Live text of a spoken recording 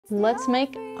Let's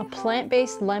make a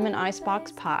plant-based lemon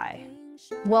icebox pie.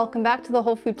 Welcome back to the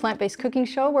Whole Food Plant-Based Cooking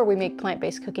Show, where we make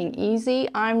plant-based cooking easy.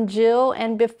 I'm Jill,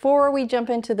 and before we jump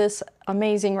into this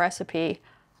amazing recipe,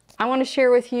 I want to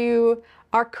share with you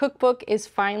our cookbook is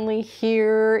finally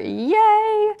here.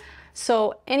 Yay!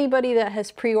 So anybody that has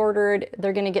pre-ordered,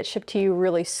 they're going to get shipped to you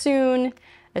really soon.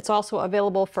 It's also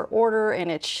available for order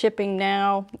and it's shipping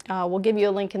now. We'll give you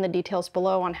a link in the details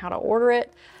below on how to order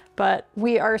it. But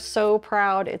we are so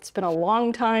proud. It's been a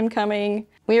long time coming.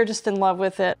 We are just in love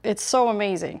with it. It's so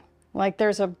amazing. Like,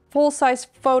 there's a full-size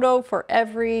photo for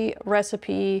every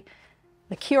recipe,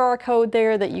 the QR code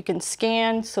there that you can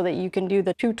scan so that you can do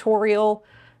the tutorial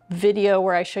video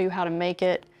where I show you how to make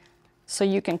it so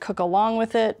you can cook along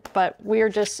with it. But we are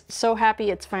just so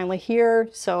happy it's finally here,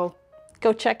 so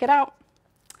go check it out.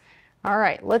 All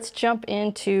right, let's jump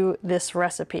into this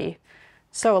recipe.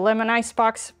 So, lemon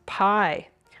icebox pie.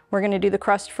 We're going to do the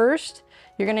crust first.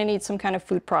 You're going to need some kind of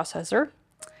food processor.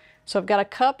 So I've got a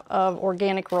cup of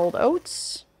organic rolled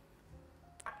oats,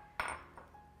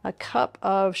 a cup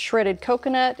of shredded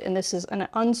coconut, and this is an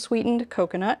unsweetened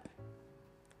coconut,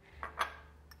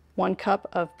 1 cup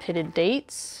of pitted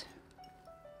dates,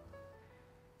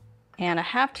 and a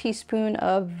 ½ teaspoon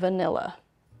of vanilla.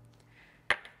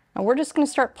 Now we're just going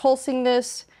to start pulsing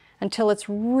this until it's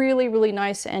really, really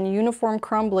nice and uniform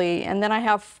crumbly. And then I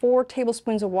have 4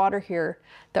 tablespoons of water here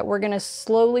that we're gonna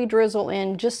slowly drizzle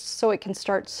in just so it can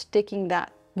start sticking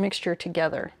that mixture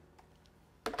together.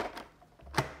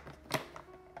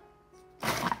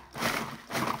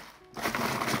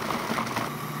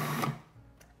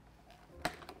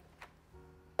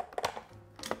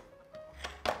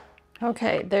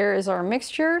 Okay, there is our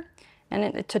mixture.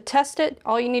 And to test it,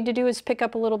 all you need to do is pick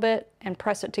up a little bit and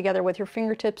press it together with your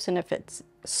fingertips, and if it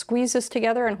squeezes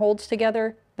together and holds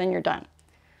together, then you're done.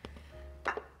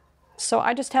 So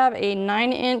I just have a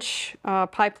 9-inch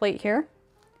pie plate here,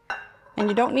 and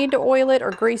you don't need to oil it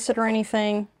or grease it or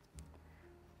anything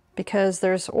because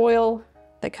there's oil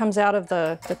that comes out of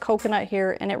the coconut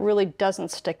here, and it really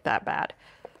doesn't stick that bad.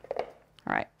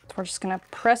 All right, so we're just gonna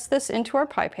press this into our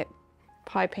pie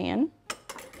pan.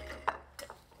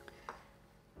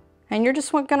 And you're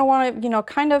just gonna wanna,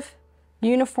 kind of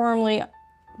uniformly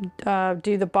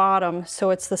do the bottom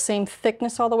so it's the same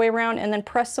thickness all the way around, and then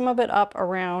press some of it up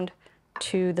around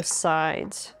to the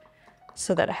sides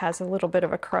so that it has a little bit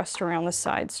of a crust around the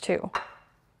sides too.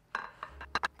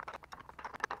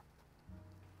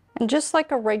 And just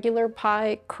like a regular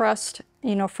pie crust,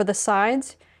 for the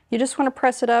sides, you just wanna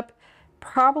press it up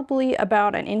probably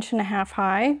about 1.5 inches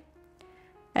high.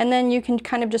 And then you can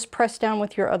kind of just press down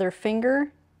with your other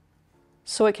finger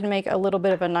so it can make a little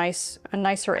bit of a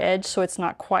nicer edge so it's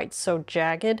not quite so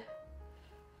jagged.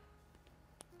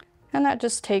 And that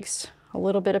just takes a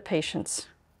little bit of patience.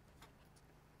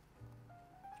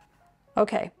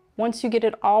 Okay, once you get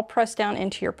it all pressed down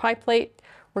into your pie plate,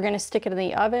 we're going to stick it in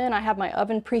the oven. I have my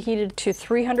oven preheated to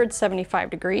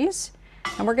 375 degrees,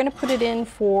 and we're going to put it in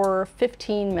for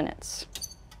 15 minutes.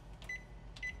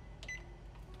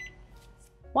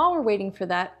 While we're waiting for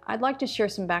that, I'd like to share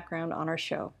some background on our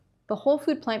show. The Whole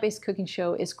Food Plant-Based Cooking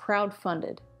Show is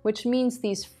crowd-funded, which means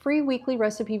these free weekly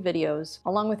recipe videos,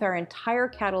 along with our entire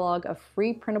catalog of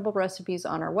free printable recipes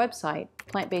on our website,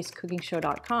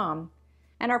 plantbasedcookingshow.com,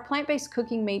 and our Plant-Based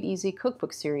Cooking Made Easy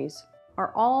cookbook series,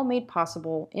 are all made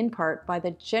possible in part by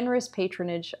the generous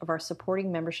patronage of our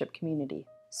supporting membership community.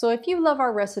 So if you love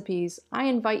our recipes, I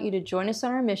invite you to join us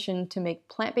on our mission to make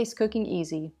plant-based cooking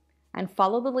easy, and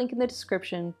follow the link in the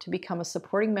description to become a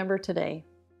supporting member today.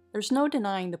 There's no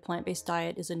denying the plant-based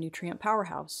diet is a nutrient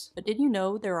powerhouse, but did you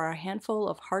know there are a handful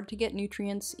of hard-to-get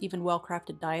nutrients even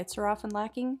well-crafted diets are often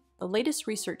lacking? The latest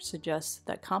research suggests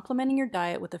that complementing your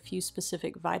diet with a few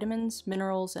specific vitamins,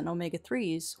 minerals, and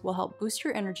omega-3s will help boost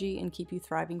your energy and keep you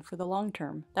thriving for the long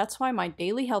term. That's why my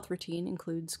daily health routine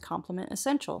includes Complement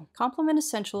Essential. Complement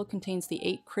Essential contains the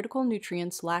 8 critical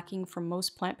nutrients lacking from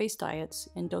most plant-based diets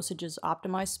in dosages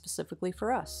optimized specifically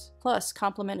for us. Plus,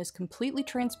 Complement is completely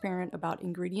transparent about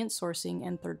ingredient sourcing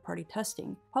and third-party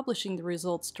testing, publishing the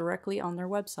results directly on their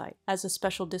website. As a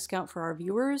special discount for our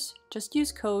viewers, just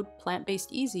use code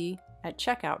PLANTBASEDEASY at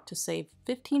checkout to save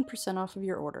 15% off of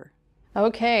your order.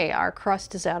 Okay, our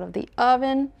crust is out of the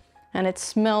oven and it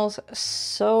smells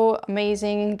so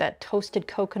amazing. That toasted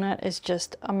coconut is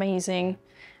just amazing.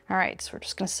 All right, so we're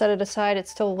just gonna set it aside.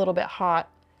 It's still a little bit hot.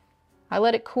 I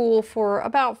let it cool for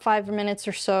about 5 minutes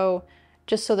or so,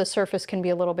 just so the surface can be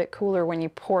a little bit cooler when you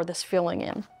pour this filling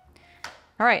in.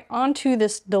 All right, on to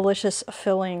this delicious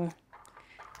filling.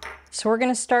 So we're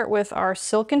gonna start with our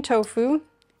silken tofu.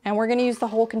 And we're going to use the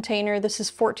whole container. This is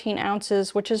 14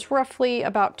 ounces, which is roughly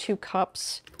about 2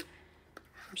 cups.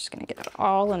 I'm just gonna get it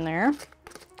all in there.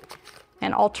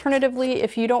 And alternatively,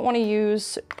 if you don't want to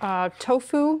use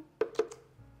tofu,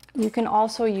 you can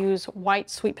also use white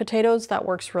sweet potatoes. That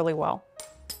works really well.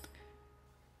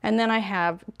 And then I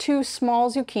have 2 small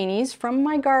zucchinis from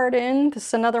my garden. This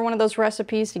is another one of those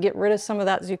recipes to get rid of some of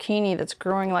that zucchini that's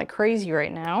growing like crazy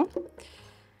right now.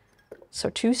 So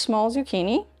 2 small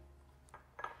zucchini,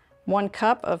 1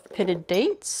 cup of pitted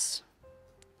dates.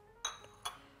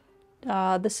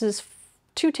 This is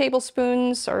 2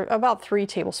 tablespoons, or about 3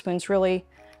 tablespoons really,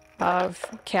 of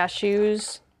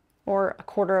cashews, or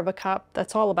 1/4 cup.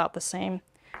 That's all about the same.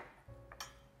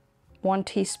 1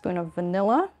 teaspoon of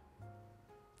vanilla,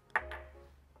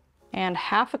 and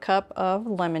 1/2 cup of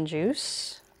lemon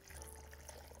juice.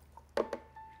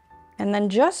 And then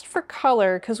just for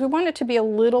color, because we want it to be a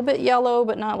little bit yellow,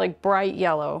 but not like bright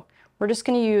yellow, we're just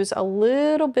going to use a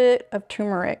little bit of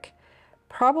turmeric,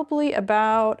 probably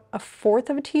about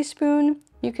 1/4 teaspoon.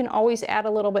 You can always add a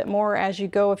little bit more as you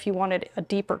go if you wanted a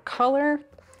deeper color.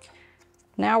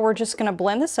 Now we're just going to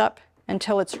blend this up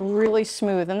until it's really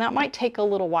smooth, and that might take a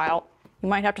little while. You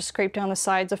might have to scrape down the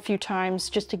sides a few times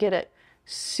just to get it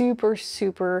super,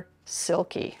 super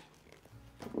silky.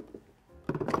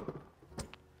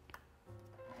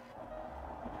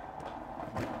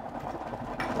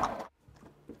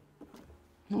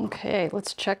 Okay,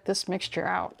 let's check this mixture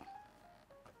out.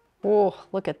 Oh,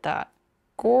 look at that.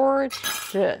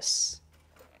 Gorgeous.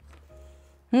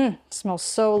 Smells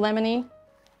so lemony.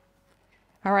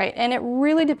 All right, and it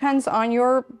really depends on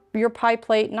your pie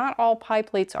plate. Not all pie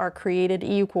plates are created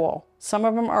equal. Some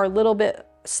of them are a little bit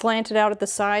slanted out at the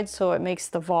sides, so it makes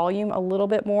the volume a little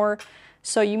bit more.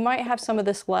 So you might have some of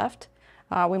this left.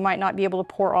 We might not be able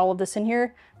to pour all of this in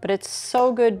here, but it's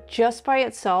so good just by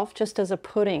itself, just as a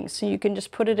pudding. So you can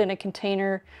just put it in a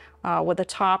container with a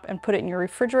top and put it in your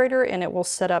refrigerator, and it will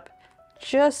set up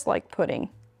just like pudding.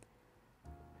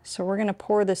 So we're gonna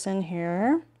pour this in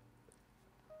here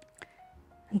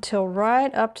until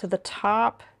right up to the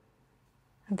top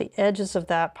of the edges of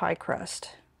that pie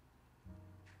crust.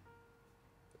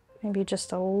 Maybe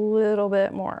just a little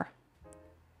bit more.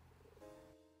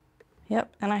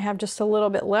 Yep, and I have just a little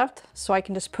bit left, so I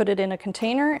can just put it in a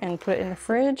container and put it in the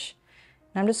fridge.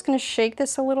 And I'm just gonna shake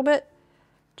this a little bit,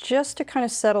 just to kind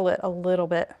of settle it a little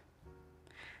bit.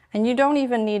 And you don't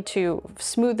even need to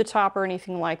smooth the top or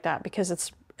anything like that, because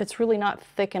it's really not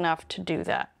thick enough to do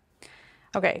that.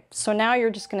 Okay, so now you're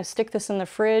just gonna stick this in the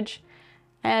fridge,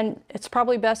 and it's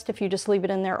probably best if you just leave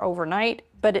it in there overnight,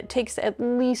 but it takes at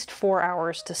least 4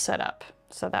 hours to set up.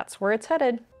 So that's where it's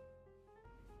headed.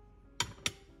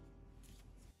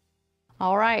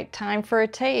 All right, time for a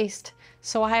taste.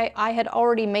 So I had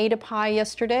already made a pie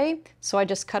yesterday, so I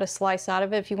just cut a slice out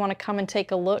of it. If you wanna come and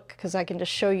take a look, because I can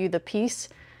just show you the piece,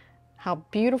 how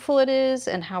beautiful it is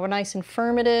and how nice and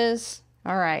firm it is.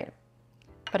 All right,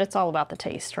 but it's all about the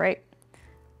taste, right?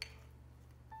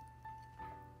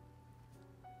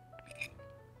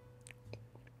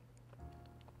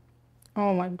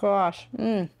 Oh my gosh.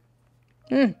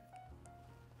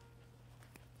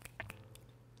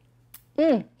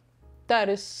 That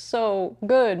is so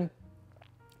good.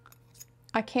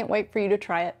 I can't wait for you to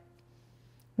try it.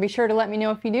 Be sure to let me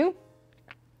know if you do,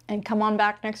 and come on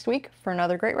back next week for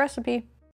another great recipe.